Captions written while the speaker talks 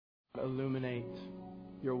Illuminate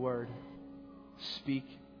your word. Speak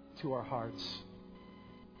to our hearts.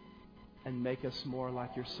 And make us more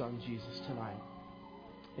like your Son, Jesus, tonight.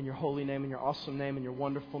 In your holy name, in your awesome name, in your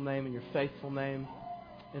wonderful name, in your faithful name,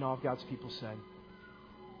 and all of God's people said.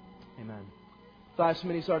 Amen. Thias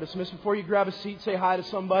minis are dismissed. Before you grab a seat, say hi to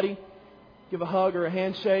somebody. Give a hug or a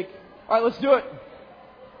handshake. All right, let's do it.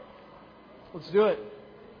 Let's do it.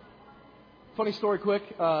 Funny story quick.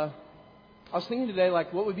 I was thinking today,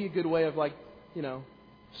 what would be a good way of,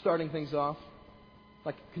 starting things off,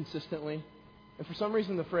 consistently. And for some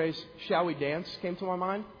reason, the phrase, shall we dance, came to my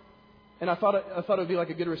mind. And I thought it would be a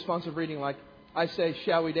good responsive reading, I say,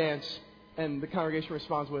 shall we dance? And the congregation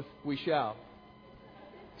responds with, we shall.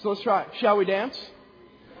 So let's try it. Shall we dance?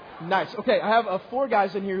 Nice. Okay, I have 4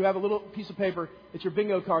 guys in here who have a little piece of paper. It's your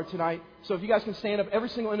bingo card tonight. So if you guys can stand up, every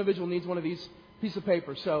single individual needs one of these pieces of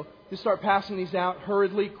paper. So just start passing these out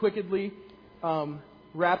hurriedly, quickly,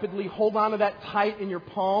 rapidly. Hold on to that tight in your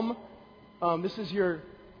palm. This is your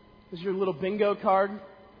little bingo card.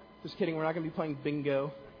 Just kidding, we're not going to be playing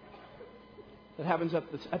bingo. That happens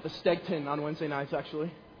at the Stegton on Wednesday nights,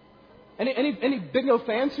 actually. Any bingo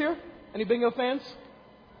fans here? Any bingo fans?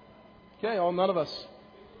 Okay, none of us.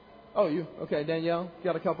 Oh, you. Okay, Danielle, you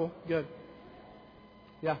got a couple. Good.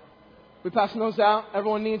 Yeah. We're passing those out.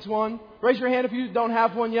 Everyone needs one. Raise your hand if you don't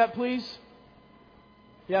have one yet, please.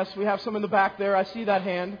 Yes, we have some in the back there. I see that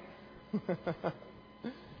hand.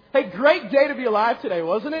 Hey, great day to be alive today,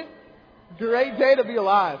 wasn't it? Great day to be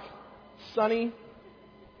alive. Sunny.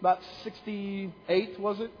 About 68,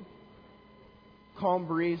 was it? Calm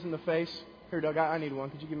breeze in the face. Here, Doug, I need one.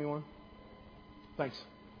 Could you give me one? Thanks.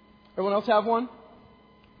 Everyone else have one?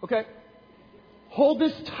 Okay. Hold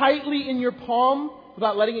this tightly in your palm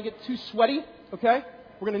without letting it get too sweaty. Okay?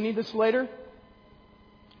 We're going to need this later.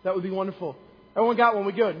 That would be wonderful. Everyone got one?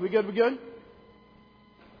 We good? We good? We good?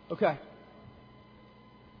 Okay.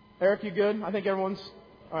 Eric, you good? I think everyone's...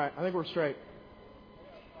 All right. I think we're straight.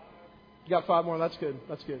 You got 5 more. That's good.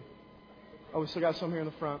 That's good. Oh, we still got some here in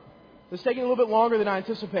the front. It's taking a little bit longer than I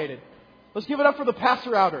anticipated. Let's give it up for the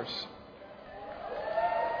passer outers.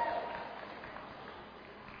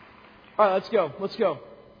 All right, let's go. Let's go.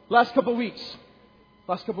 Last couple weeks,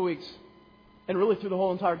 and really through the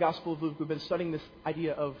whole entire Gospel of Luke, we've been studying this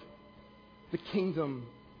idea of the kingdom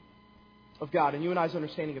of God. And you and I's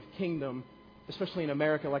understanding of kingdom, especially in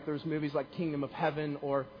America, there's movies like Kingdom of Heaven,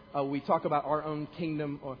 or we talk about our own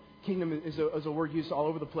kingdom, or kingdom is a word used all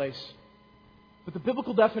over the place. But the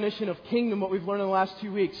biblical definition of kingdom, what we've learned in the last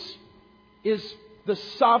 2 weeks, is the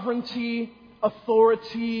sovereignty,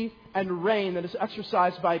 authority, and reign that is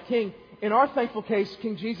exercised by a king. In our thankful case,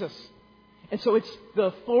 King Jesus. And so it's the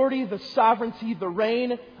authority, the sovereignty, the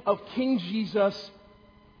reign of King Jesus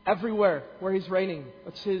everywhere where He's reigning.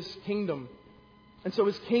 That's His kingdom. And so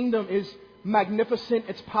His kingdom is magnificent.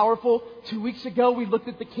 It's powerful. 2 weeks ago, we looked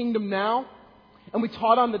at the kingdom now. And we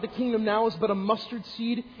taught on that the kingdom now is but a mustard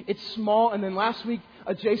seed. It's small. And then last week,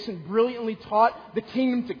 Jason brilliantly taught the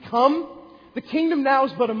kingdom to come. The kingdom now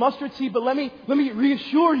is but a mustard seed. But let me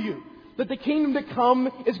reassure you that the kingdom to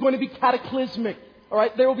come is going to be cataclysmic. All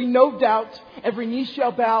right? There will be no doubt. Every knee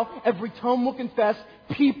shall bow. Every tongue will confess.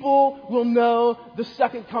 People will know the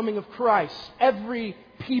second coming of Christ. Every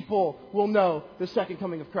people will know the second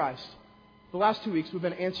coming of Christ. The last 2 weeks, we've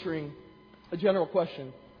been answering a general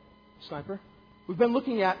question. Sniper? We've been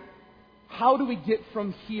looking at how do we get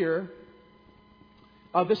from here.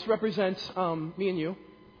 This represents me and you,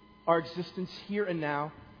 our existence here and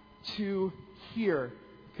now, to here.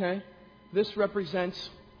 Okay? This represents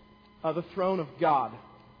the throne of God.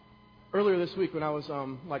 Earlier this week, when I was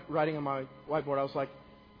writing on my whiteboard,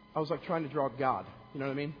 I was trying to draw God. You know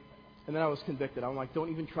what I mean? And then I was convicted. I'm like, don't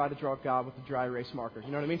even try to draw God with a dry erase marker.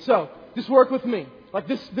 You know what I mean? So just work with me.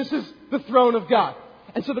 This is the throne of God.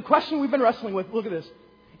 And so the question we've been wrestling with, look at this,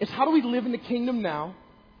 is how do we live in the kingdom now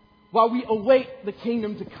while we await the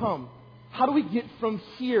kingdom to come? How do we get from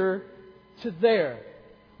here to there?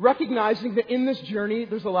 Recognizing that in this journey,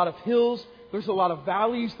 there's a lot of hills, there's a lot of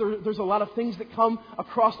valleys, there's a lot of things that come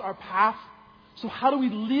across our path. So how do we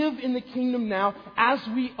live in the kingdom now as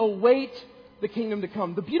we await the kingdom to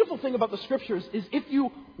come? The beautiful thing about the Scriptures is if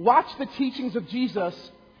you watch the teachings of Jesus,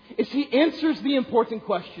 is He answers the important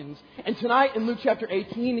questions. And tonight in Luke chapter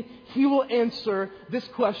 18, He will answer this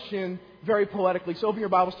question very poetically. So open your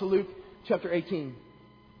Bibles to Luke chapter 18.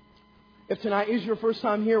 If tonight is your first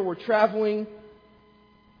time here, we're traveling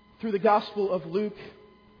through the Gospel of Luke,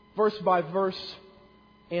 verse by verse.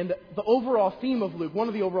 And the overall theme of Luke, one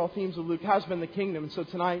of the overall themes of Luke has been the kingdom. And so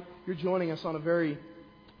tonight, you're joining us on a very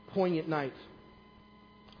poignant night.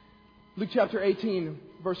 Luke chapter 18,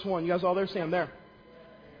 verse 1. You guys all there? Say I'm there.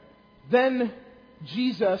 Then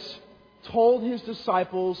Jesus told his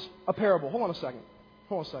disciples a parable. Hold on a second.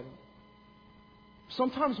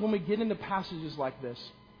 Sometimes when we get into passages like this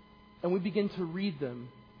and we begin to read them,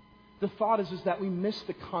 the thought is that we miss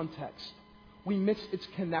the context. We miss its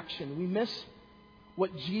connection. We miss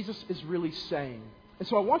what Jesus is really saying. And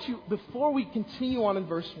so I want you, before we continue on in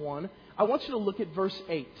verse 1, I want you to look at verse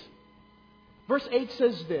 8. Verse 8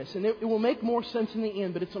 says this, and it will make more sense in the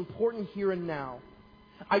end, but it's important here and now.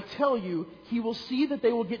 I tell you, he will see that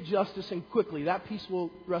they will get justice, and quickly. That piece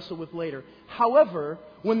we'll wrestle with later. However,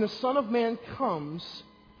 when the Son of Man comes,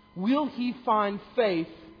 will he find faith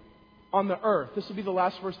on the earth? This will be the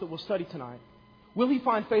last verse that we'll study tonight. Will he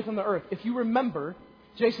find faith on the earth? If you remember,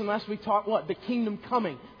 Jason last week taught what? The kingdom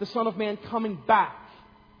coming. The Son of Man coming back.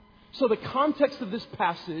 So the context of this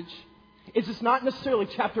passage is it's not necessarily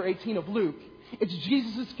chapter 18 of Luke. It's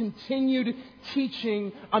Jesus' continued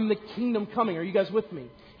teaching on the kingdom coming. Are you guys with me?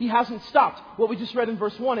 He hasn't stopped. What we just read in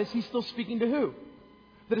verse 1 is he's still speaking to who?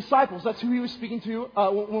 The disciples. That's who he was speaking to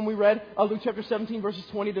when we read Luke chapter 17, verses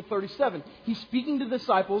 20 to 37. He's speaking to the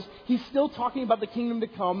disciples. He's still talking about the kingdom to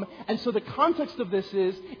come. And so the context of this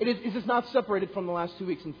is not separated from the last 2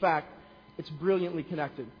 weeks. In fact, it's brilliantly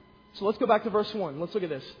connected. So let's go back to verse 1. Let's look at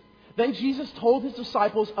this. Then Jesus told his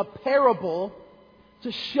disciples a parable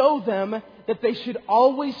to show them that they should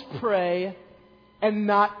always pray and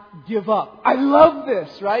not give up. I love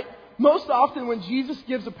this, right? Most often when Jesus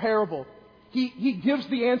gives a parable, He gives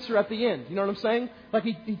the answer at the end. You know what I'm saying? Like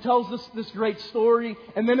he tells this great story,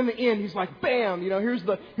 and then in the end he's like, bam, here's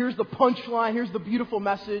the punchline, here's the beautiful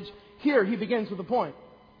message. Here he begins with a point.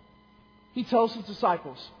 He tells his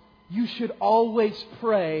disciples, you should always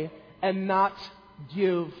pray and not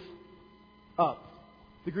give up.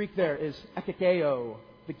 The Greek there is ekekeo,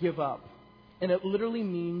 the give up. And it literally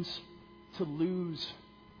means to lose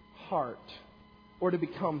heart or to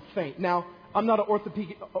become faint. Now, I'm not an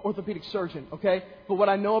orthopedic surgeon, okay? But what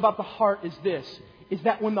I know about the heart is this, is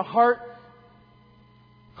that when the heart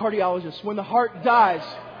dies,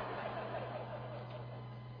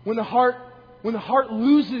 when the heart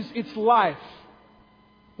loses its life,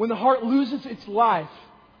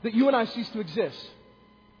 that you and I cease to exist.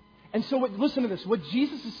 And so listen to this, what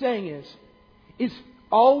Jesus is saying is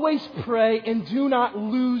always pray and do not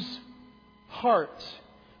lose heart.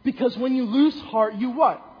 Because when you lose heart, you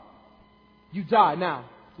what? You die. Now,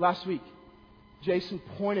 last week, Jason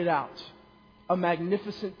pointed out a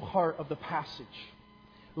magnificent part of the passage.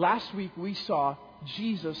 Last week, we saw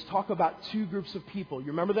Jesus talk about two groups of people. You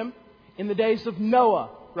remember them? In the days of Noah,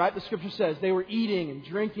 right? The scripture says they were eating and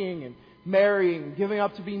drinking and marrying and giving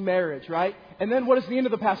up to be marriage, right? And then what does the end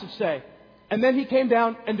of the passage say? And then he came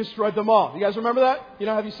down and destroyed them all. You guys remember that?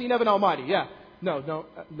 Have you seen Evan Almighty? Yeah. No,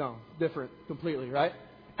 different completely, right?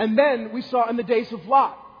 And then we saw in the days of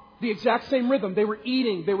Lot, the exact same rhythm. They were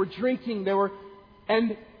eating, they were drinking,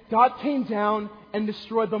 and God came down and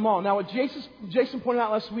destroyed them all. Now, what Jason pointed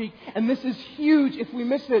out last week, and this is huge, if we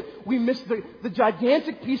miss it, we miss the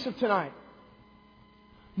gigantic piece of tonight.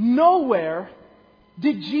 Nowhere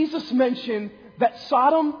did Jesus mention that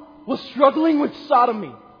Sodom was struggling with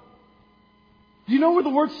sodomy. Do you know where the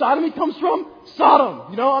word sodomy comes from?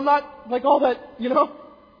 Sodom. I'm not like all that,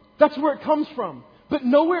 That's where it comes from. But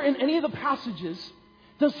nowhere in any of the passages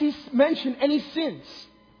does he mention any sins.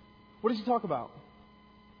 What does he talk about?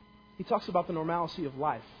 He talks about the normalcy of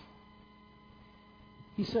life.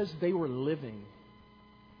 He says they were living.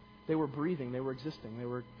 They were breathing. They were existing. They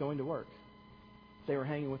were going to work. They were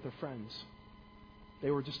hanging with their friends.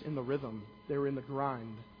 They were just in the rhythm. They were in the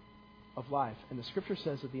grind of life. And the scripture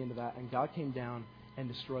says at the end of that, and God came down and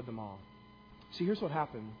destroyed them all. See, here's what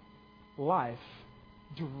happened. Life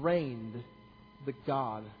drained the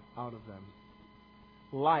God out of them.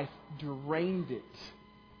 Life drained it.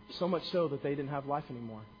 So much so that they didn't have life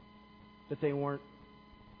anymore. That they weren't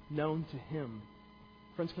known to Him.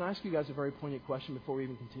 Friends, can I ask you guys a very poignant question before we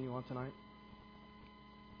even continue on tonight?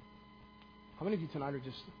 How many of you tonight are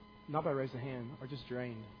just, not by raise of hand, are just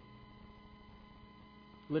drained?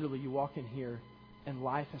 Literally, you walk in here and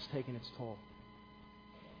life has taken its toll.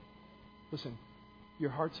 Listen, your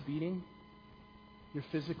heart's beating, you're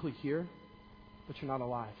physically here, but you're not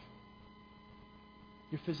alive.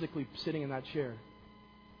 You're physically sitting in that chair,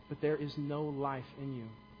 but there is no life in you.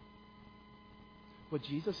 What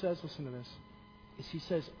Jesus says, listen to this, is He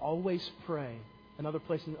says, always pray. Another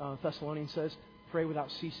place in Thessalonians says, pray without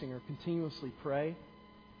ceasing, or continuously pray,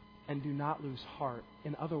 and do not lose heart.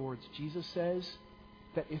 In other words, Jesus says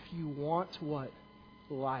that if you want what?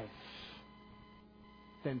 Life,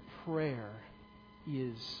 then prayer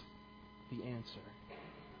is the answer.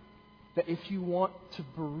 That if you want to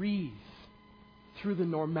breathe, through the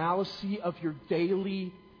normalcy of your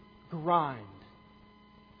daily grind,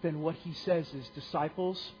 then what He says is,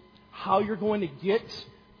 disciples, how you're going to get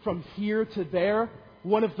from here to there,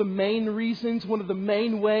 one of the main reasons, one of the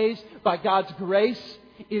main ways by God's grace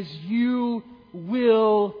is you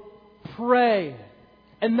will pray.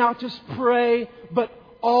 And not just pray, but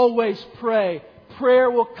always pray. Prayer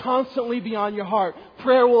will constantly be on your heart.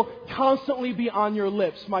 Prayer will constantly be on your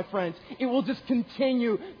lips, my friends. It will just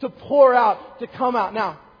continue to pour out, to come out.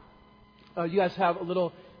 Now, you guys have a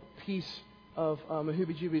little piece of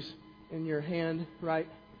Mahooby Joobies in your hand, right?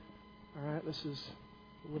 All right, this is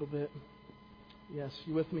a little bit. Yes,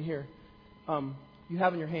 you with me here? You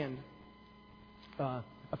have in your hand a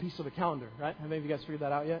piece of a calendar, right? Have any of you guys figured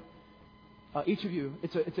that out yet? Each of you,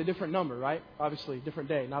 it's a different number, right? Obviously, different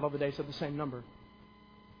day. Not all the days have the same number.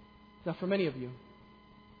 Now, for many of you,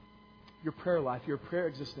 your prayer life, your prayer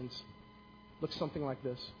existence looks something like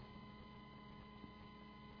this.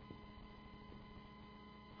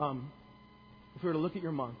 If we were to look at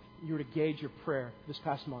your month, you were to gauge your prayer this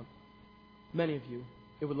past month, many of you,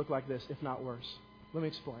 it would look like this, if not worse. Let me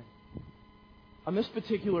explain. On this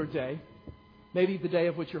particular day, maybe the day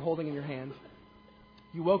of which you're holding in your hand,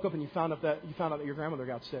 you woke up and you found out that your grandmother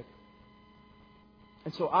got sick.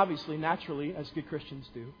 And so obviously, naturally, as good Christians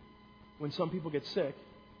do, when some people get sick,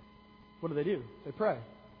 what do? They pray.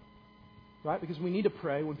 Right? Because we need to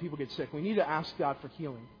pray when people get sick. We need to ask God for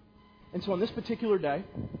healing. And so on this particular day,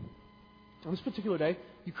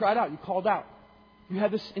 you cried out, you called out. You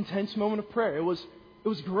had this intense moment of prayer. It was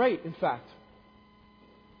great, in fact.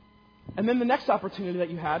 And then the next opportunity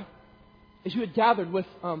that you had is you had gathered with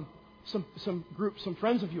some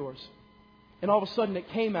friends of yours. And all of a sudden it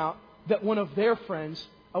came out that one of their friends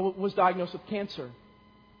was diagnosed with cancer.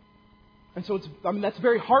 And so that's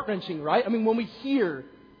very heart-wrenching, right? I mean, when we hear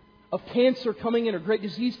of cancer coming in or great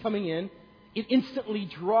disease coming in, it instantly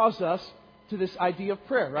draws us to this idea of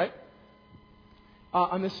prayer, right?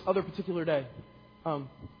 On this other particular day,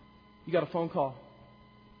 you got a phone call.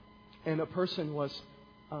 And a person was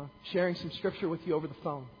sharing some scripture with you over the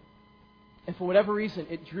phone. And for whatever reason,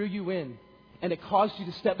 it drew you in. And it caused you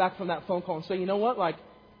to step back from that phone call and say, you know what,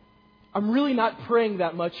 I'm really not praying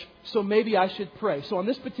that much, so maybe I should pray. So on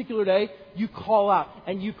this particular day, you call out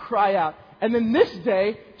and you cry out. And then this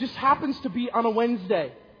day just happens to be on a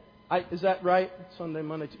Wednesday. Is that right? Sunday,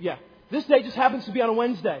 Monday, yeah. This day just happens to be on a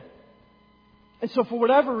Wednesday. And so for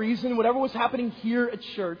whatever reason, whatever was happening here at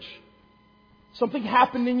church, something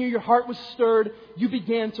happened in you, your heart was stirred, you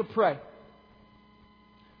began to pray.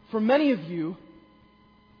 For many of you,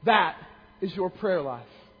 that is your prayer life.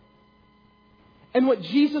 And what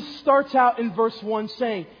Jesus starts out in verse 1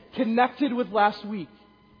 saying, connected with last week,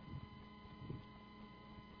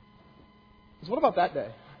 is what about that day?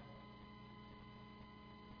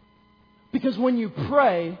 Because when you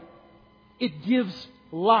pray, it gives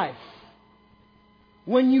life.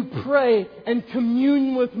 When you pray and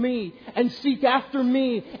commune with me and seek after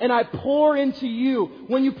me and I pour into you,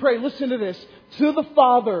 when you pray, listen to this, to the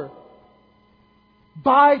Father,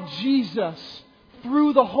 by Jesus,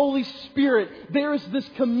 through the Holy Spirit, there is this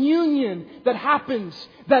communion that happens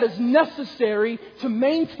that is necessary to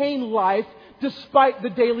maintain life despite the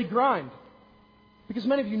daily grind. Because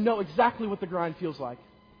many of you know exactly what the grind feels like.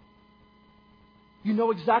 You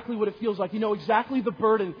know exactly what it feels like. You know exactly the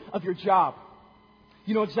burden of your job.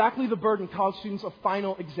 You know exactly the burden, college students, of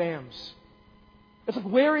final exams. It's like,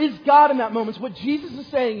 where is God in that moment? So what Jesus is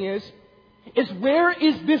saying is where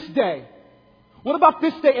is this day? What about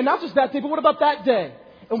this day? And not just that day, but what about that day?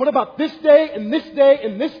 And what about this day and this day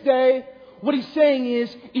and this day? What he's saying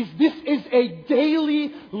is this is a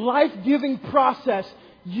daily, life-giving process.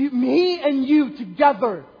 Me and you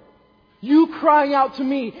together. You crying out to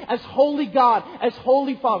me as holy God, as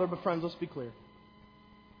holy Father. But friends, let's be clear.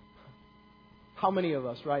 How many of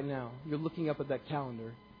us right now, you're looking up at that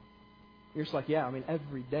calendar, you're just like, yeah,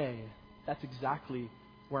 every day, that's exactly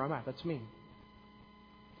where I'm at. That's me.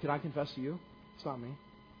 Can I confess to you? It's not me.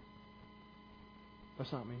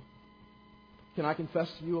 That's not me. Can I confess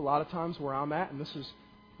to you a lot of times where I'm at, and this is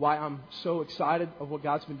why I'm so excited of what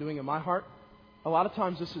God's been doing in my heart? A lot of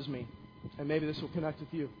times this is me, and maybe this will connect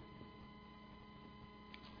with you.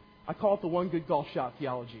 I call it the one good golf shot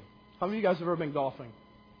theology. How many of you guys have ever been golfing?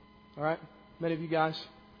 All right? Many of you guys.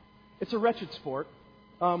 It's a wretched sport.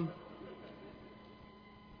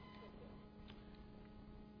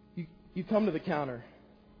 You come to the counter,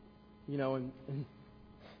 and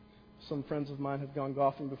some friends of mine have gone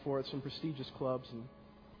golfing before at some prestigious clubs,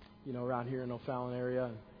 and around here in O'Fallon area.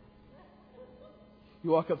 And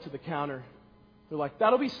you walk up to the counter. They're like,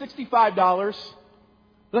 "That'll be $65."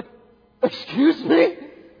 Like, excuse me?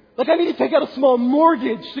 Like, I need to take out a small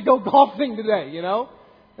mortgage to go golfing today, you know?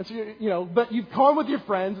 And so, but you've gone with your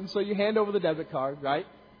friends, and so you hand over the debit card, right?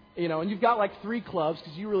 And you've got like 3 clubs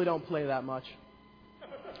because you really don't play that much.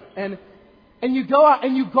 And you go out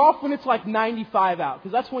and you golf when it's like 95 out,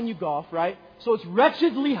 because that's when you golf, right? So it's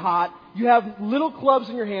wretchedly hot. You have little clubs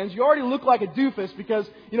in your hands. You already look like a doofus because,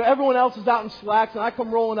 everyone else is out in slacks and I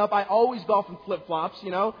come rolling up. I always golf in flip-flops,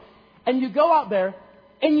 And you go out there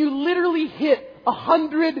and you literally hit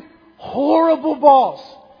 100 horrible balls.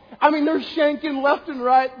 I mean, they're shanking left and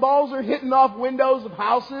right. Balls are hitting off windows of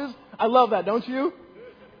houses. I love that, don't you?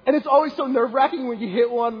 And it's always so nerve-wracking when you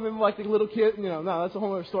hit one and then like the little kid, no, that's a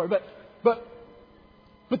whole other story.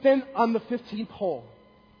 But then on the 15th hole,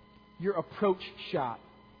 your approach shot.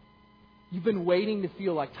 You've been waiting to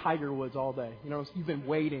feel like Tiger Woods all day. You've been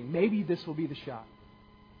waiting. Maybe this will be the shot.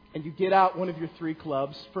 And you get out one of your 3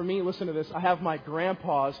 clubs. For me, listen to this. I have my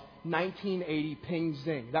grandpa's 1980 Ping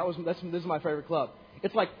Zing. This is my favorite club.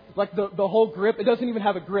 It's like the whole grip. It doesn't even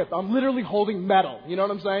have a grip. I'm literally holding metal. You know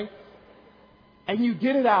what I'm saying? And you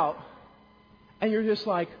get it out, and you're just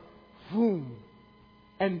like, boom.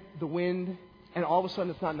 And the wind, and all of a sudden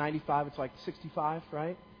it's not 95, it's like 65,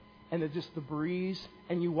 right? And it's just the breeze,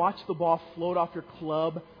 and you watch the ball float off your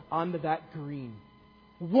club onto that green.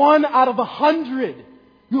 1 out of 100.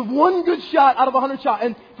 You have 1 good shot out of 100 shots.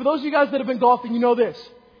 And for those of you guys that have been golfing, you know this.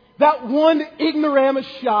 That one ignoramus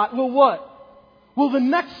shot will what? Will the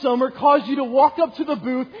next summer cause you to walk up to the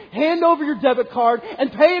booth, hand over your debit card,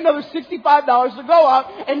 and pay another $65 to go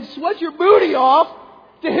out and sweat your booty off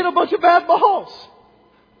to hit a bunch of bad balls.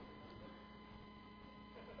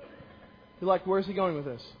 You're like, where's he going with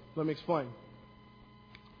this? Let me explain.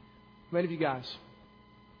 Many of you guys,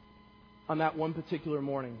 on that one particular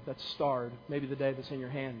morning that's starred, maybe the day that's in your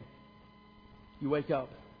hand, you wake up,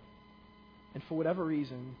 and for whatever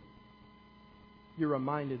reason, you're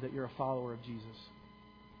reminded that you're a follower of Jesus.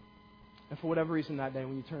 And for whatever reason that day,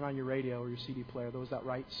 when you turn on your radio or your CD player, there was that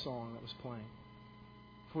right song that was playing.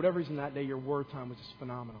 For whatever reason that day, your word time was just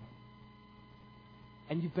phenomenal.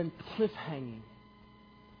 And you've been cliffhanging,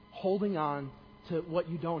 holding on to what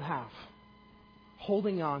you don't have.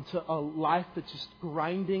 Holding on to a life that's just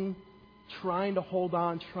grinding, trying to hold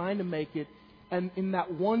on, trying to make it. And in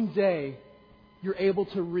that one day, you're able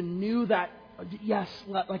to renew that, yes,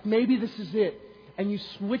 like maybe this is it. And you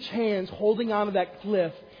switch hands holding onto that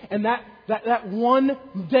cliff. And that one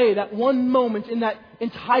day, that one moment in that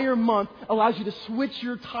entire month allows you to switch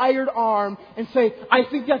your tired arm and say, I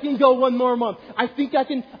think I can go one more month. I think I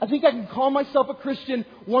can call myself a Christian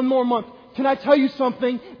one more month. Can I tell you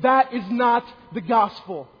something? That is not the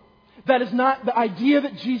gospel. That is not the idea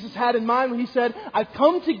that Jesus had in mind when He said, I've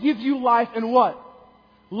come to give you life and what?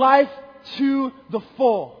 Life to the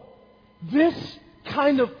full. This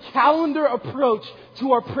kind of calendar approach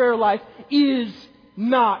to our prayer life is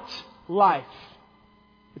not life.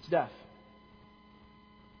 It's death.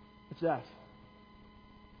 It's death.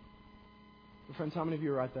 But friends, how many of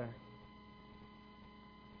you are right there?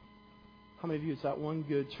 How many of you, it's that one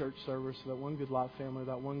good church service, that one good life family,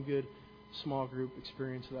 that one good small group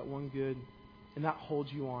experience, that one good, and that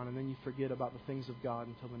holds you on, and then you forget about the things of God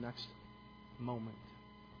until the next moment.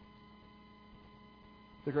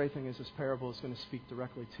 The great thing is this parable is going to speak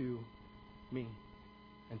directly to me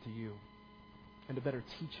and to you, and to better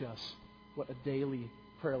teach us what a daily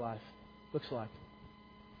prayer life looks like.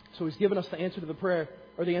 So He's given us the answer to the prayer,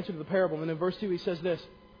 or the answer to the parable. And then in verse 2 He says this.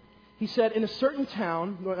 He said, in a certain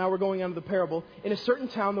town, now we're going on to the parable, in a certain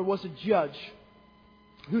town there was a judge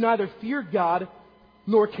who neither feared God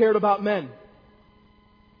nor cared about men.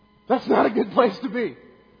 That's not a good place to be.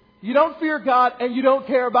 You don't fear God and you don't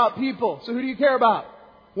care about people. So who do you care about?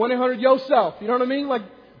 1-800-YOSELF. You know what I mean?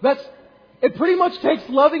 It pretty much takes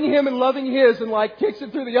loving Him and loving His and kicks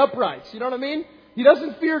it through the uprights. You know what I mean? He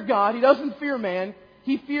doesn't fear God. He doesn't fear man.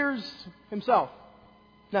 He fears himself.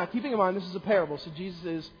 Now, keeping in mind, this is a parable, so Jesus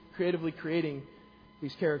is creatively creating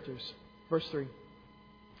these characters. Verse 3.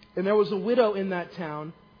 And there was a widow in that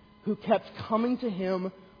town who kept coming to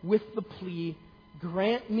Him with the plea,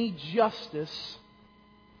 grant me justice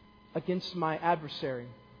against my adversary.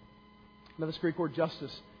 Now, this Greek word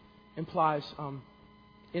justice implies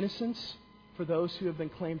innocence for those who have been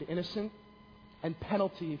claimed innocent and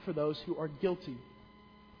penalty for those who are guilty.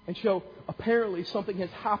 And so, apparently, something has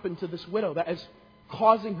happened to this widow that is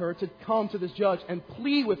causing her to come to this judge and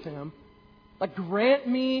plead with him, grant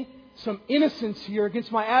me some innocence here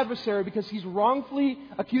against my adversary because he's wrongfully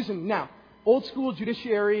accusing me. Now, old school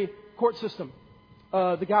judiciary court system,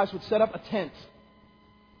 the guys would set up a tent,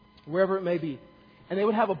 wherever it may be, and they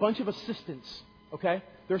would have a bunch of assistants, okay?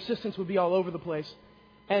 Their assistants would be all over the place.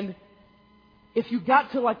 And If you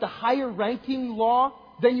got to like the higher ranking law,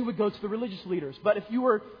 then you would go to the religious leaders. But if you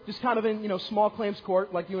were just kind of in, small claims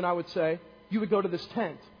court, like you and I would say, you would go to this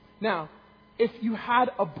tent. Now, if you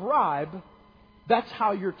had a bribe, that's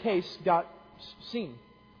how your case got seen.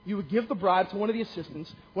 You would give the bribe to one of the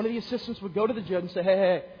assistants. One of the assistants would go to the judge and say,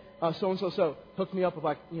 hey, so-and-so, hook me up with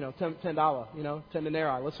 $10, 10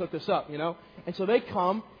 denarii. Let's hook this up, And so they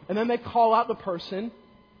come, and then they call out the person,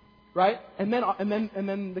 right? And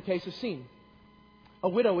then the case is seen. A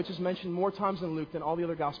widow, which is mentioned more times in Luke than all the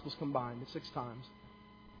other Gospels combined, 6 times,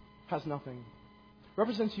 has nothing.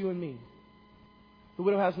 Represents you and me. The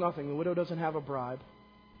widow has nothing. The widow doesn't have a bribe.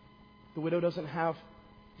 The widow doesn't have...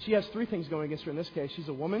 She has 3 things going against her in this case. She's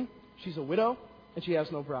a woman, she's a widow, and she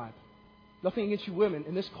has no bribe. Nothing against you women.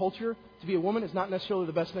 In this culture, to be a woman is not necessarily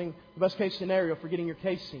the best case scenario for getting your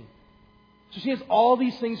case seen. So she has all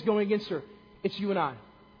these things going against her. It's you and I.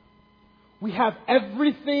 We have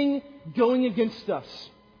everything going against us.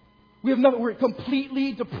 We have nothing. We're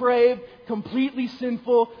completely depraved, completely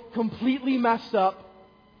sinful, completely messed up.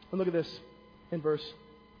 And look at this in verse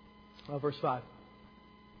 5.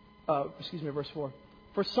 Verse 4.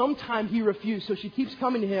 For some time he refused. So she keeps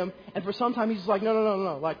coming to him, and for some time he's like,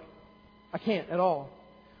 no. Like, I can't at all.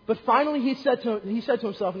 But finally he said to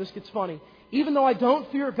himself, and this gets funny, even though I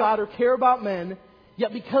don't fear God or care about men,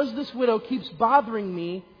 yet because this widow keeps bothering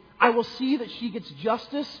me, I will see that she gets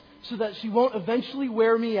justice so that she won't eventually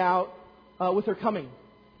wear me out with her coming.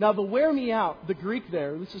 Now, the wear me out, the Greek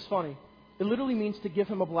there, this is funny. It literally means to give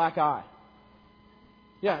him a black eye.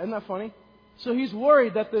 Yeah, isn't that funny? So he's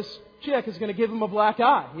worried that this chick is going to give him a black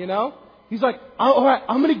eye, He's like, all right,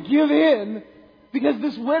 I'm going to give in because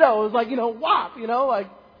this widow is like, whop, like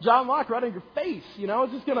John Locke right in your face,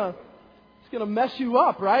 It's just going to mess you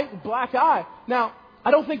up, right? Black eye. Now,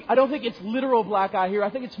 I don't think it's literal black eye here. I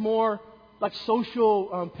think it's more like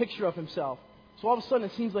social picture of himself. So all of a sudden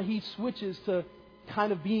it seems like he switches to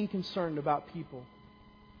kind of being concerned about people.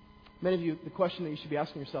 Many of you, the question that you should be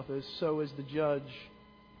asking yourself is, so is the judge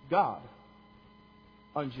God?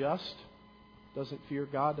 Unjust? Doesn't fear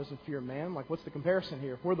God? Doesn't fear man? Like, what's the comparison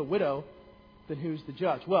here? If we're the widow, then who's the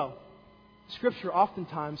judge? Well, Scripture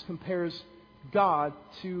oftentimes compares God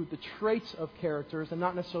to the traits of characters and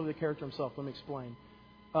not necessarily the character himself. Let me explain.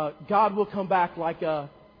 God will come back like a,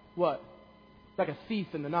 what? Like a thief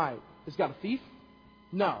in the night. Is God a thief?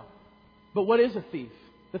 No. But what is a thief?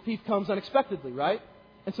 The thief comes unexpectedly, right?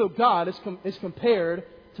 And so God is compared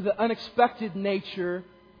to the unexpected nature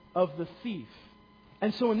of the thief.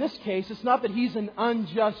 And so in this case, it's not that he's an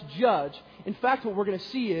unjust judge. In fact, what we're going to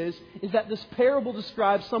see is that this parable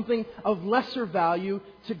describes something of lesser value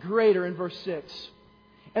to greater in verse 6.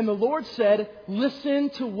 And the Lord said, listen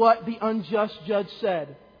to what the unjust judge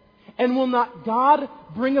said. And will not God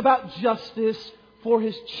bring about justice for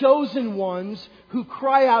His chosen ones who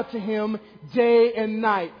cry out to Him day and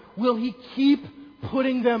night? Will He keep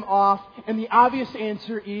putting them off? And the obvious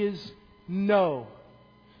answer is no.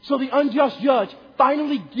 So the unjust judge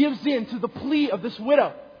finally gives in to the plea of this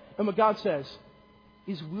widow. And what God says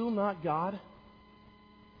is, will not God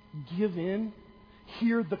give in?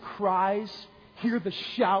 Hear the cries, hear the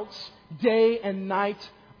shouts day and night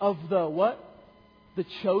of the what? The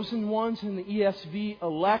chosen ones. In the ESV,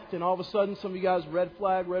 elect. And all of a sudden, some of you guys, red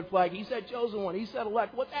flag. He said chosen one. He said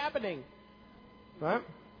elect. What's happening? Right?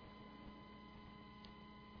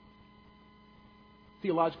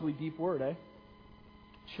 Theologically deep word, eh?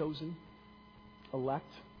 Chosen, elect,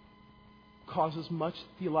 causes much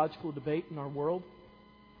theological debate in our world.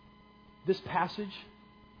 This passage,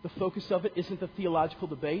 the focus of it isn't the theological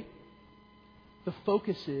debate. The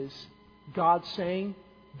focus is God saying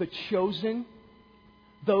the chosen,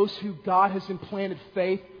 those who God has implanted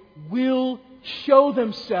faith, will show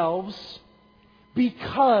themselves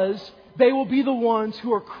because they will be the ones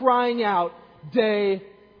who are crying out day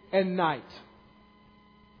and night.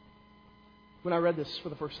 When I read this for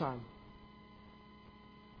the first time,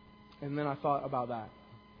 and then I thought about that.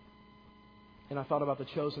 And I thought about the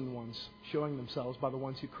chosen ones showing themselves by the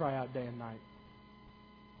ones who cry out day and night.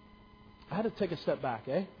 I had to take a step back,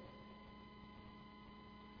 I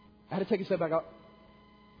had to take a step back.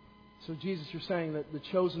 So Jesus, you're saying that the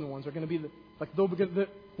chosen ones are going to be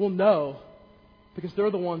we'll know because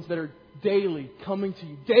they're the ones that are daily coming to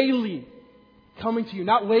you,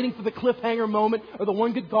 not waiting for the cliffhanger moment or the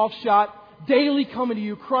one good golf shot. Daily coming to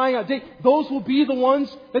you, crying out. Those will be the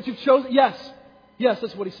ones that you've chosen. Yes,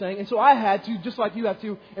 that's what he's saying. And so I had to, just like you have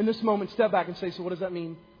to, in this moment, step back and say, so what does that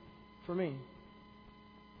mean for me?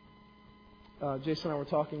 Jason and I were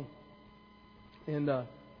talking, and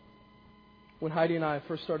when Heidi and I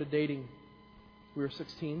first started dating, we were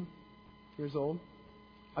 16 years old.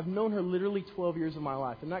 I've known her literally 12 years of my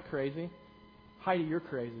life. Isn't that crazy? Heidi, you're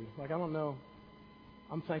crazy. Like, I don't know.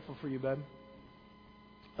 I'm thankful for you, babe.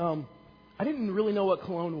 I didn't really know what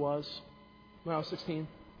cologne was when I was 16.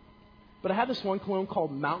 But I had this one cologne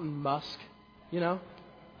called Mountain Musk. You know?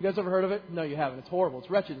 You guys ever heard of it? No, you haven't. It's horrible. It's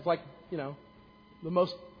wretched. It's like, the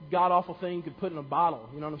most god-awful thing you could put in a bottle.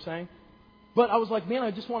 You know what I'm saying? But I was like, man,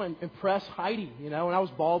 I just want to impress Heidi. And I was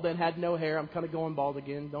bald then, had no hair. I'm kind of going bald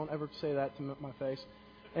again. Don't ever say that to my face.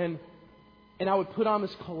 And I would put on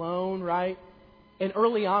this cologne, right? And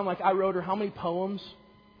early on, like, I wrote her how many poems?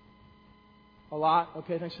 A lot.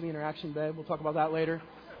 Okay, thanks for the interaction, babe. We'll talk about that later.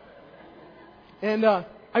 And I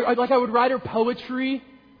would write her poetry.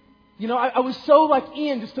 I was so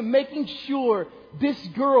in just to making sure this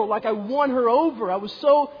girl, I won her over. I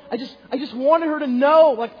just wanted her to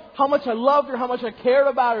know how much I loved her, how much I cared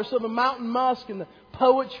about her. So the Mountain Musk and the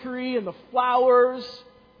poetry and the flowers,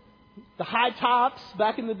 the high tops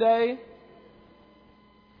back in the day.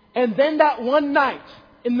 And then that one night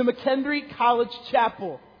in the McKendree College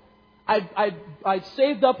Chapel, I'd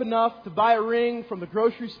saved up enough to buy a ring from the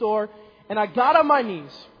grocery store, and I got on my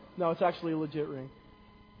knees. No, it's actually a legit ring.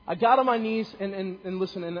 I got on my knees and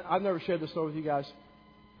listen, and I've never shared this story with you guys.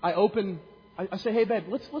 I say, hey, babe,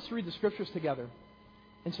 let's read the scriptures together.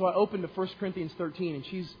 And so I opened to 1 Corinthians 13, and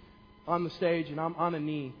she's on the stage, and I'm on a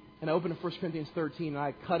knee. And I opened to 1 Corinthians 13, and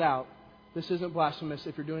I cut out, this isn't blasphemous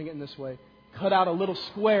if you're doing it in this way, cut out a little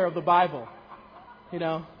square of the Bible.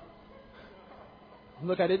 Look,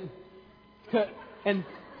 I didn't cut, and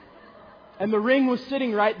the ring was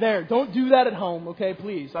sitting right there. Don't do that at home, okay,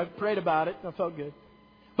 please. I prayed about it, and I felt good.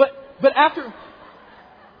 But after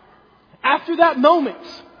that moment,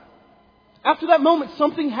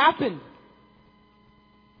 something happened.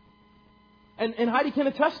 And Heidi can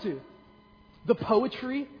attest to. The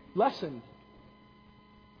poetry lessened.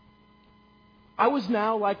 I was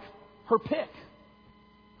now like her pick.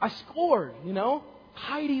 I scored,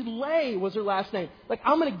 Heidi Lay was her last name.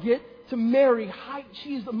 I'm going to get to marry Heidi.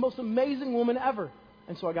 She's the most amazing woman ever.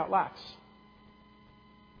 And so I got lax.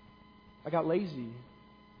 I got lazy.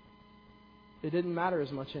 It didn't matter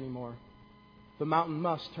as much anymore. The Mountain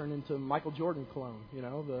Musk turned into Michael Jordan cologne,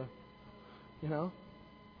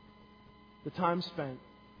 the time spent.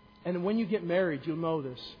 And when you get married, you'll know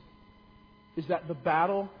this, is that the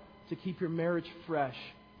battle to keep your marriage fresh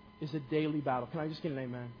is a daily battle. Can I just get an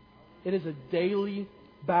amen? It is a daily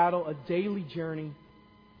battle, a daily journey.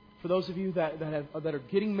 For those of you that are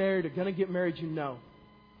getting married or going to get married, you know.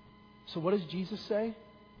 So what does Jesus say?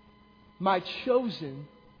 My chosen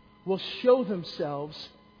will show themselves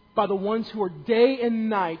by the ones who are day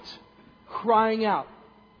and night crying out.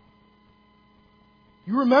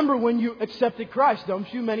 You remember when you accepted Christ,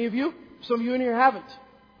 don't you? Many of you. Some of you in here haven't.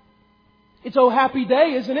 It's a happy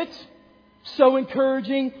day, isn't it? So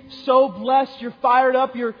encouraging, so blessed. You're fired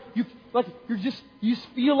up. You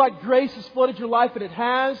feel like grace has flooded your life, and it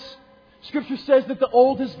has. Scripture says that the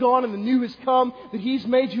old has gone and the new has come, that He's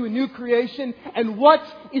made you a new creation. And what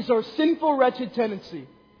is our sinful, wretched tendency?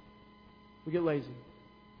 We get lazy.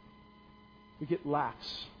 We get lax.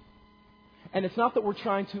 And it's not that we're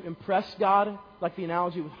trying to impress God, like the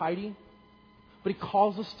analogy with Heidi, but He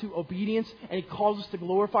calls us to obedience and He calls us to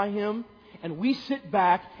glorify Him. And we sit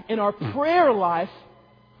back and our prayer life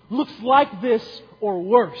looks like this or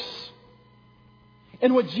worse.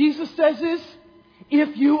 And what Jesus says is,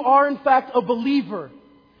 if you are in fact a believer,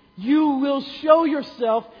 you will show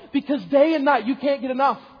yourself, because day and night you can't get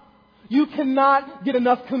enough. You cannot get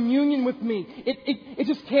enough communion with me. It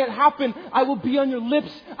just can't happen. I will be on your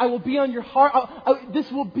lips. I will be on your heart.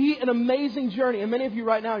 This will be an amazing journey. And many of you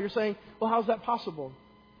right now, you're saying, well, how's that possible?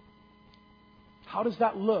 How does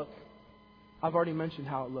that look? I've already mentioned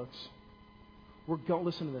how it looks.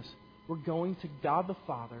 Listen to this. We're going to God the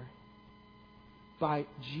Father by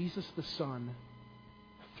Jesus the Son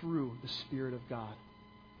through the Spirit of God.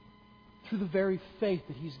 Through the very faith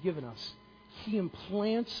that He's given us. He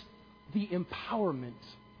implants the empowerment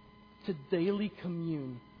to daily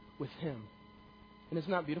commune with Him. And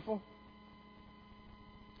isn't that beautiful?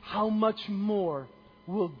 How much more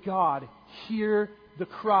will God hear the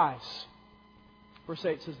cries? Verse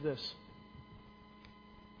 8 says this.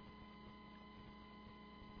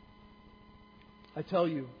 I tell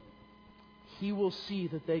you, He will see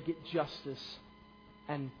that they get justice,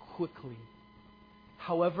 and quickly.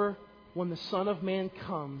 However, when the Son of Man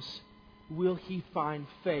comes, will He find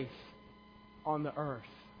faith on the earth?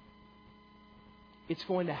 It's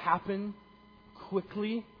going to happen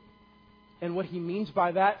quickly. And what He means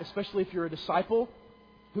by that, especially if you're a disciple,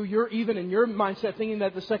 who you're even in your mindset thinking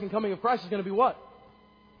that the second coming of Christ is going to be what?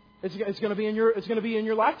 It's going to be in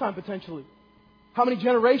your lifetime potentially. How many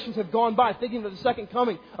generations have gone by thinking that the second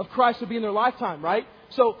coming of Christ would be in their lifetime, right?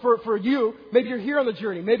 So for you, maybe you're here on the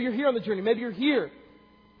journey. Maybe you're here on the journey. Maybe you're here.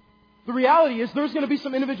 The reality is there's going to be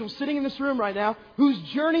some individuals sitting in this room right now whose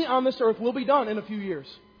journey on this earth will be done in a few years.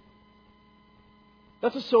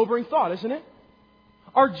 That's a sobering thought, isn't it?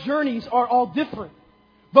 Our journeys are all different.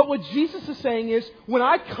 But what Jesus is saying is, when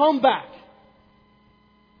I come back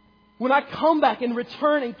and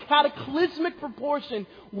return in cataclysmic proportion,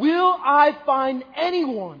 will I find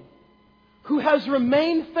anyone who has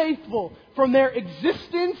remained faithful from their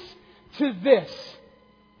existence to this?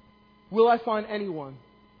 Will I find anyone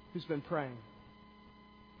who's been praying?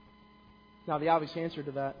 Now, the obvious answer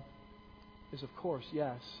to that is, of course,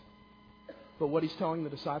 yes. But what He's telling the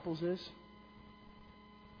disciples is,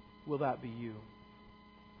 will that be you?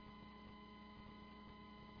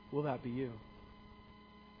 Will that be you?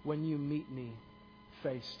 When you meet me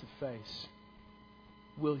face to face,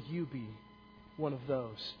 will you be one of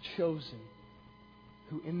those chosen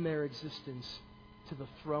who in their existence to the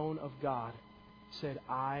throne of God said,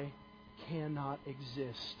 I cannot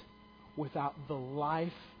exist without the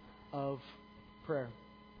life of prayer?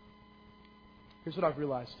 Here's what I've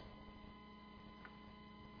realized.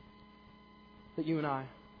 That you and I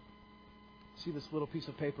see this little piece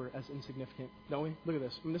of paper as insignificant, don't we? Look at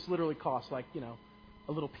this. I mean, this literally costs like,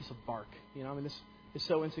 a little piece of bark. This is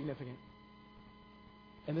so insignificant.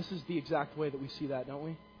 And this is the exact way that we see that, don't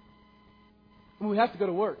we? I mean, we have to go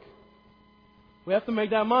to work. We have to make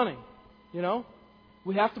that money.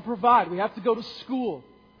 We have to provide. We have to go to school.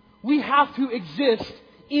 We have to exist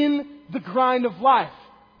in the grind of life.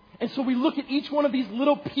 And so we look at each one of these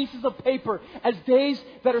little pieces of paper as days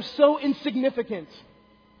that are so insignificant.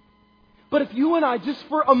 But if you and I, just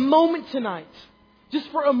for a moment tonight,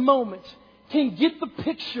 can get the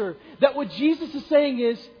picture that what Jesus is saying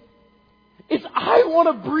is I want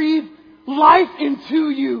to breathe life into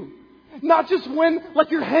you. Not just when,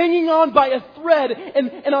 like you're hanging on by a thread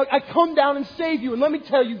and I come down and save you. And let me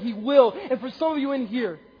tell you, He will. And for some of you in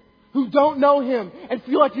here who don't know Him and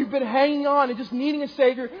feel like you've been hanging on and just needing a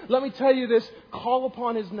Savior, let me tell you this, call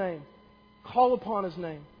upon His name. Call upon His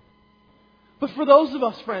name. But for those of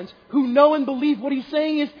us, friends, who know and believe, what He's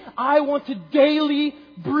saying is, I want to daily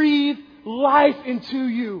breathe life into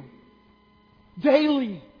you.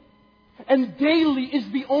 Daily. And daily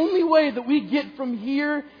is the only way that we get from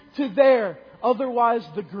here to there. Otherwise,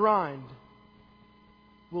 the grind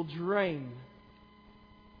will drain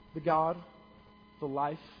the God, the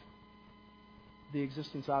life, the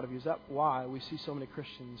existence out of you. Is that why we see so many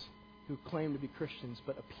Christians who claim to be Christians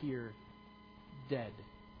but appear dead?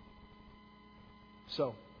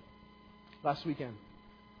 So, last weekend,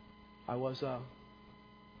 I was.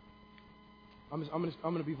 I'm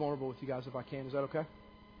going to be vulnerable with you guys if I can. Is that okay?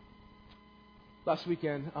 Last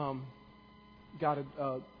weekend, God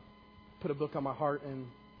had put a book on my heart, and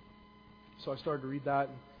so I started to read that,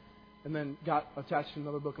 and then got attached to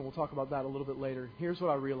another book, and we'll talk about that a little bit later. Here's what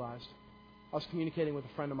I realized. I was communicating with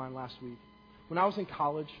a friend of mine last week. When I was in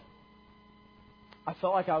college, I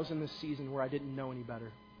felt like I was in this season where I didn't know any better.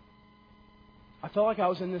 I felt like I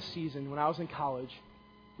was in this season when I was in college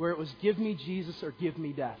where it was give me Jesus or give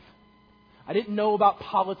me death. I didn't know about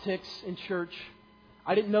politics in church.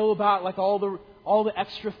 I didn't know about like all the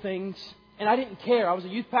extra things. And I didn't care. I was a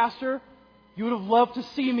youth pastor. You would have loved to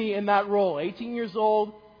see me in that role. 18 years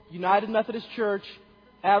old, United Methodist Church,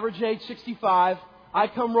 average age 65. I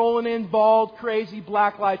come rolling in, bald, crazy,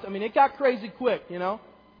 black lights. I mean, it got crazy quick, And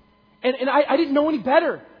I didn't know any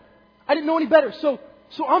better. So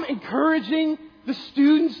I'm encouraging the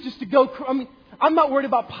students just to go. I'm not worried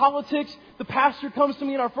about politics. The pastor comes to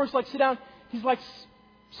me in our first sit down. He's like,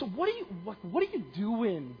 so what are you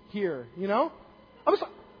doing here? I was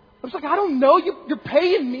like, I don't know. You're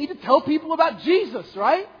paying me to tell people about Jesus,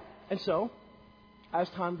 right? And so, as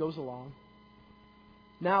time goes along,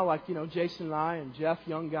 now Jason and I and Jeff,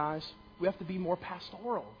 young guys, we have to be more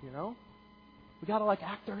pastoral, We got to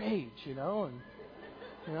act our age, and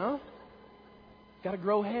got to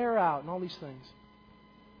grow hair out and all these things.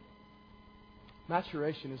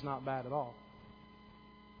 Maturation is not bad at all.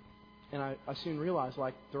 And I soon realized,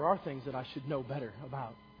 there are things that I should know better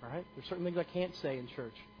about, right? There's certain things I can't say in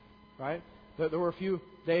church, right? There were a few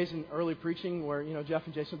days in early preaching where, Jeff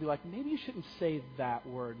and Jason would be like, maybe you shouldn't say that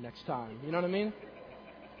word next time. You know what I mean?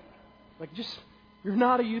 You're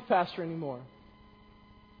not a youth pastor anymore.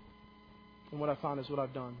 And what I found is what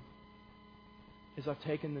I've done is I've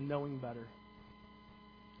taken the knowing better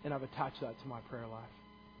and I've attached that to my prayer life.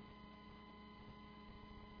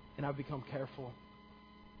 And I've become careful.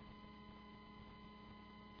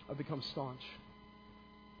 I've become staunch.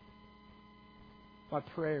 My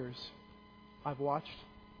prayers I've watched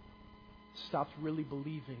stopped really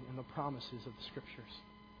believing in the promises of the Scriptures.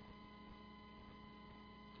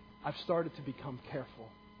 I've started to become careful.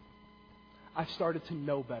 I've started to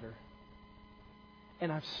know better.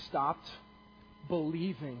 And I've stopped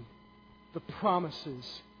believing the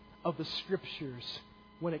promises of the Scriptures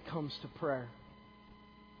when it comes to prayer.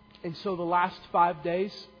 And so the last 5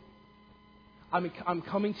 days, I'm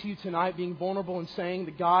coming to you tonight being vulnerable and saying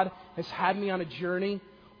that God has had me on a journey,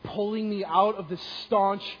 pulling me out of this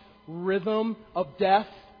staunch rhythm of death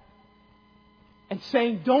and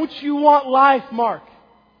saying, don't you want life, Mark?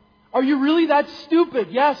 Are you really that stupid?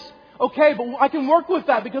 Yes. Okay, but I can work with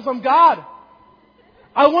that because I'm God.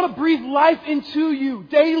 I want to breathe life into you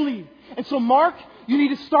daily. And so, Mark, you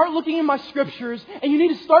need to start looking in my Scriptures and you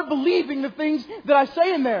need to start believing the things that I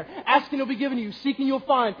say in there. Asking will be given you. Seeking you'll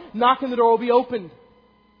find. Knocking the door will be opened.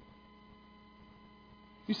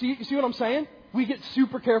 You see what I'm saying? We get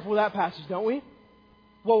super careful with that passage, don't we?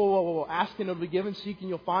 Whoa. Asking it'll be given. Seeking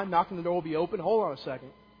you'll find. Knocking the door will be opened. Hold on a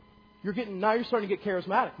second. Now you're starting to get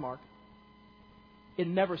charismatic, Mark. It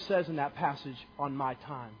never says in that passage, on my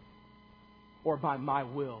time, or by my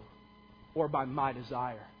will, or by my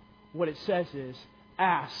desire. What it says is,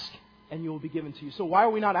 ask and you will be given to you. So why are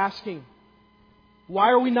we not asking? Why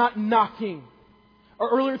are we not knocking? Or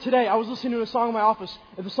earlier today, I was listening to a song in my office.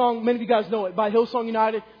 And the song, many of you guys know it, by Hillsong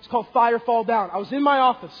United. It's called Fire Fall Down. I was in my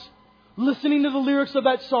office, listening to the lyrics of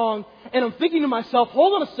that song, and I'm thinking to myself,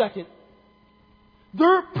 hold on a second.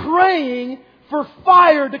 They're praying for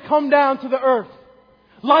fire to come down to the earth.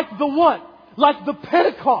 Like the what? Like the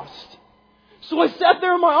Pentecost. So I sat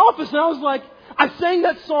there in my office and I was like, I sang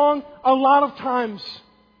that song a lot of times.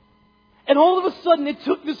 And all of a sudden it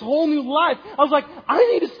took this whole new life. I was like, I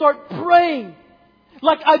need to start praying.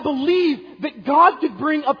 Like I believe that God could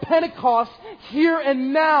bring a Pentecost here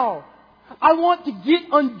and now. I want to get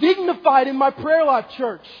undignified in my prayer life,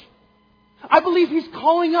 church. I believe He's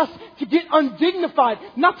calling us to get undignified,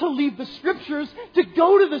 not to leave the Scriptures, to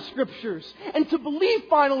go to the Scriptures, and to believe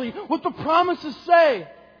finally what the promises say,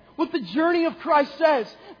 what the journey of Christ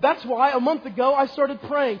says. That's why a month ago I started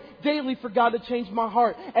praying daily for God to change my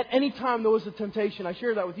heart. At any time there was a temptation, I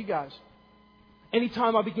shared that with you guys.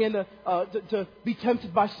 Anytime I began to be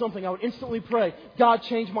tempted by something, I would instantly pray, God,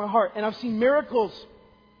 change my heart. And I've seen miracles.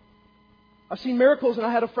 And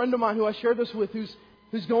I had a friend of mine who I shared this with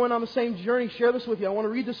who's going on the same journey, share this with you. I want to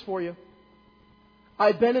read this for you.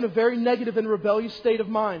 I'd been in a very negative and rebellious state of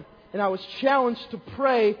mind, and I was challenged to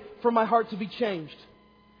pray for my heart to be changed.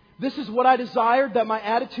 This is what I desired, that my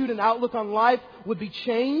attitude and outlook on life would be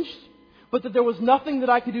changed, but that there was nothing that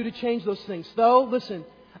I could do to change those things. So, listen,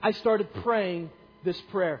 I started praying this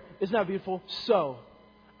prayer. Isn't that beautiful? So,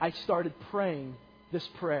 I started praying this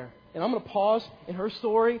prayer. And I'm going to pause in her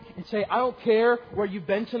story and say, I don't care where you've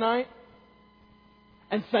been tonight.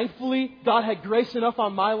 And thankfully, God had grace enough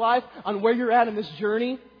on my life, on where you're at in this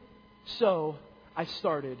journey. So, I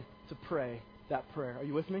started to pray that prayer. Are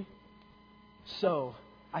you with me? So,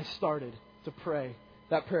 I started to pray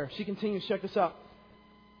that prayer. She continues, check this out.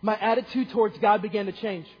 My attitude towards God began to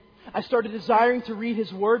change. I started desiring to read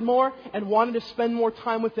His Word more and wanted to spend more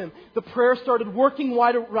time with Him. The prayer started working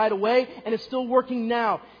right away, and it's still working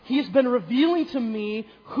now. He has been revealing to me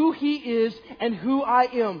who He is and who I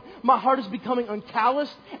am. My heart is becoming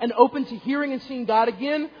uncalloused and open to hearing and seeing God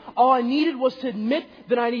again. All I needed was to admit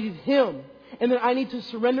that I needed Him, and that I need to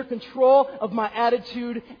surrender control of my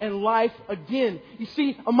attitude and life again. You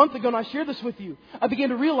see, a month ago, and I shared this with you, I began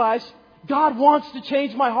to realize God wants to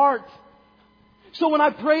change my heart. So when I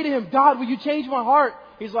pray to Him, God, will you change my heart?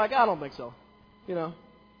 He's like, I don't think so.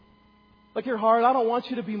 Like your heart, I don't want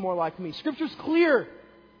you to be more like me. Scripture's clear.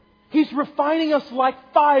 He's refining us like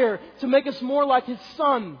fire to make us more like His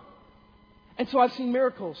Son. And so I've seen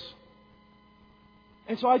miracles.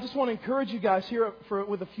 And so I just want to encourage you guys here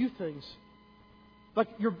with a few things.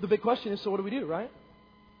 The big question is, so what do we do, right?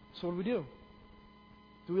 So what do we do?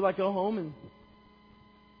 Do we go home and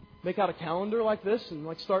make out a calendar like this and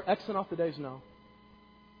start Xing off the days? No.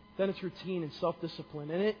 Then it's routine and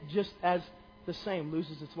self-discipline. And it just as the same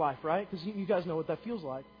loses its life, right? Because you guys know what that feels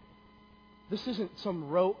like. This isn't some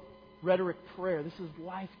rote rhetoric prayer. This is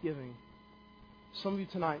life-giving. Some of you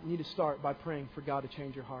tonight need to start by praying for God to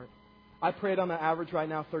change your heart. I pray it on the average right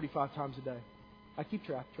now 35 times a day. I keep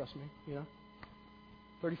track, trust me,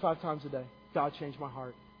 35 times a day. God, change my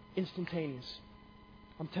heart. Instantaneous.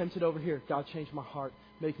 I'm tempted over here. God, change my heart.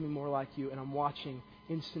 Make me more like you. And I'm watching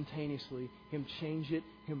instantaneously Him change it,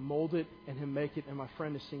 Him mold it, and Him make it. And my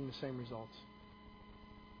friend is seeing the same results.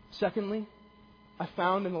 Secondly, I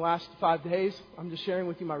found in the last 5 days, I'm just sharing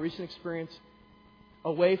with you my recent experience,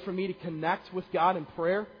 a way for me to connect with God in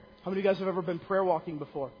prayer How many of you guys have ever been prayer walking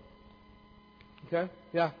before? Okay?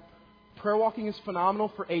 Yeah. Prayer walking is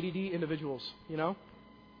phenomenal for ADD individuals, you know?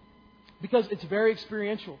 Because it's very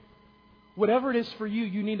experiential. Whatever it is for you,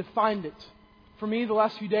 you need to find it. For me, the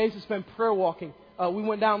last few days, it's been prayer walking. We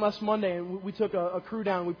went down last Monday and we took a crew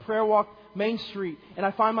down. We prayer walked Main Street. And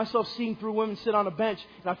I find myself seeing through women sit on a bench.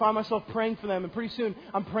 And I find myself praying for them. And pretty soon,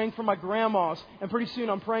 I'm praying for my grandmas. And pretty soon,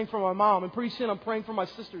 I'm praying for my mom. And pretty soon, I'm praying for my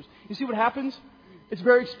sisters. You see what happens? It's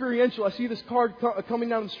very experiential. I see this car coming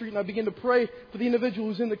down the street, and I begin to pray for the individual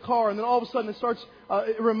who's in the car. And then all of a sudden,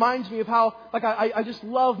 it reminds me of how, I just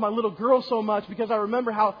love my little girl so much because I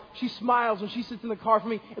remember how she smiles when she sits in the car for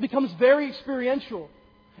me. It becomes very experiential.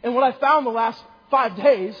 And what I found the last 5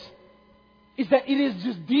 days is that it is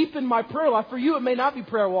just deep in my prayer life. For you, it may not be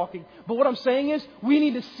prayer walking. But what I'm saying is, we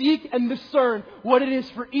need to seek and discern what it is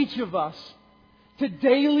for each of us to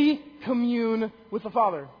daily commune with the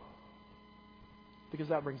Father. Because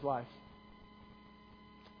that brings life.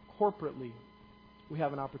 Corporately, we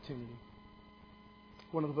have an opportunity.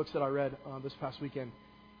 One of the books that I read this past weekend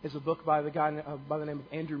is a book by the guy by the name of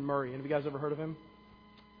Andrew Murray. Any of you guys ever heard of him?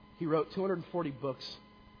 He wrote 240 books.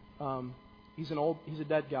 He's a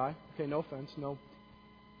dead guy. Okay, no offense, no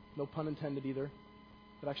pun intended either.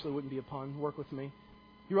 That actually wouldn't be a pun. Work with me.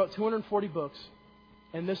 He wrote 240 books,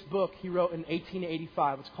 and this book he wrote in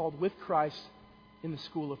 1885. It's called With Christ in the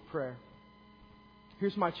School of Prayer.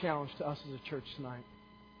 Here's my challenge to us as a church tonight.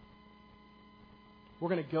 We're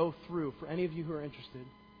going to go through, for any of you who are interested,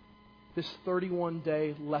 this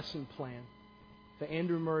 31-day lesson plan that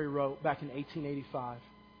Andrew Murray wrote back in 1885.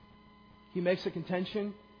 He makes a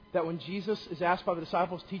contention that when Jesus is asked by the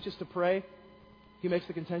disciples, teach us to pray, he makes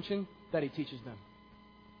the contention that he teaches them.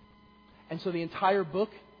 And so the entire book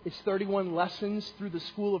is 31 lessons through the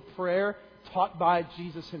school of prayer taught by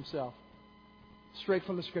Jesus himself. Straight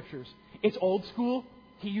from the Scriptures. It's old school.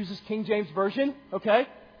 He uses King James Version, okay?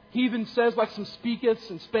 He even says like some speakeths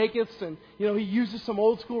and spakeths and, he uses some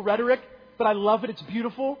old school rhetoric, but I love it. It's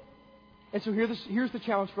beautiful. And so here's the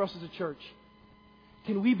challenge for us as a church.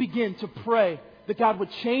 Can we begin to pray that God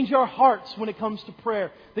would change our hearts when it comes to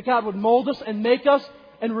prayer? That God would mold us and make us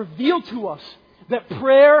and reveal to us that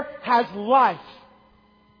prayer has life.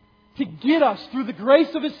 To get us through the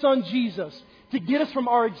grace of His Son Jesus, to get us from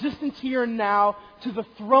our existence here and now to the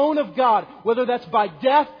throne of God, whether that's by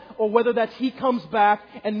death or whether that's He comes back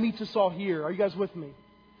and meets us all here. Are you guys with me?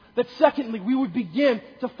 That secondly, we would begin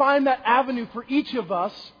to find that avenue for each of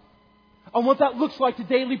us on what that looks like to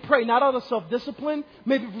daily pray. Not out of self-discipline.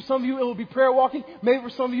 Maybe for some of you it will be prayer walking. Maybe for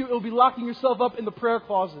some of you it will be locking yourself up in the prayer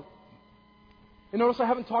closet. And notice I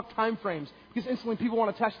haven't talked time frames because instantly people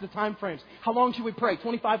want to attach to the time frames. How long should we pray?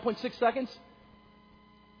 25.6 seconds?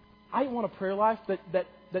 I want a prayer life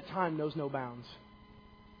that time knows no bounds.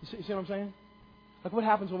 You see what I'm saying? Like what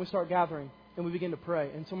happens when we start gathering and we begin to pray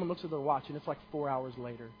and someone looks at their watch and it's like 4 hours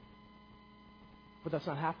later. But that's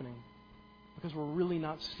not happening because we're really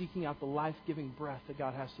not seeking out the life-giving breath that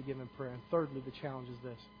God has to give in prayer. And thirdly, the challenge is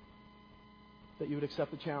this. That you would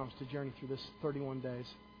accept the challenge to journey through this 31 days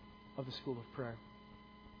of the school of prayer.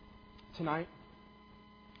 Tonight,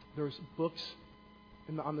 there's books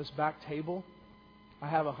on this back table. I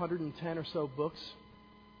have 110 or so books.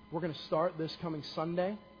 We're going to start this coming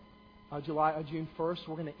Sunday, June 1st.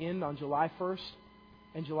 We're going to end on July 1st.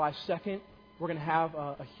 And July 2nd, we're going to have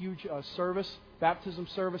a huge service, baptism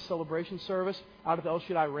service, celebration service out at the El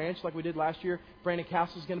Shaddai Ranch like we did last year. Brandon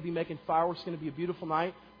Castle is going to be making fireworks. It's going to be a beautiful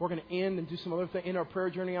night. We're going to end and do some other things, end our prayer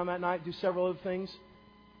journey on that night, do several other things.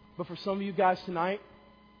 But for some of you guys tonight,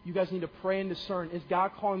 you guys need to pray and discern. Is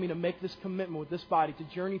God calling me to make this commitment with this body, to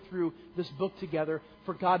journey through this book together,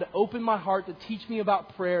 for God to open my heart, to teach me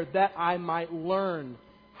about prayer, that I might learn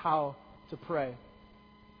how to pray?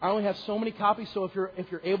 I only have so many copies, so if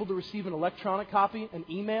you're able to receive an electronic copy, an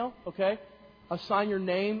email, okay, assign your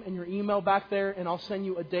name and your email back there, and I'll send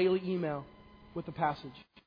you a daily email with the passage.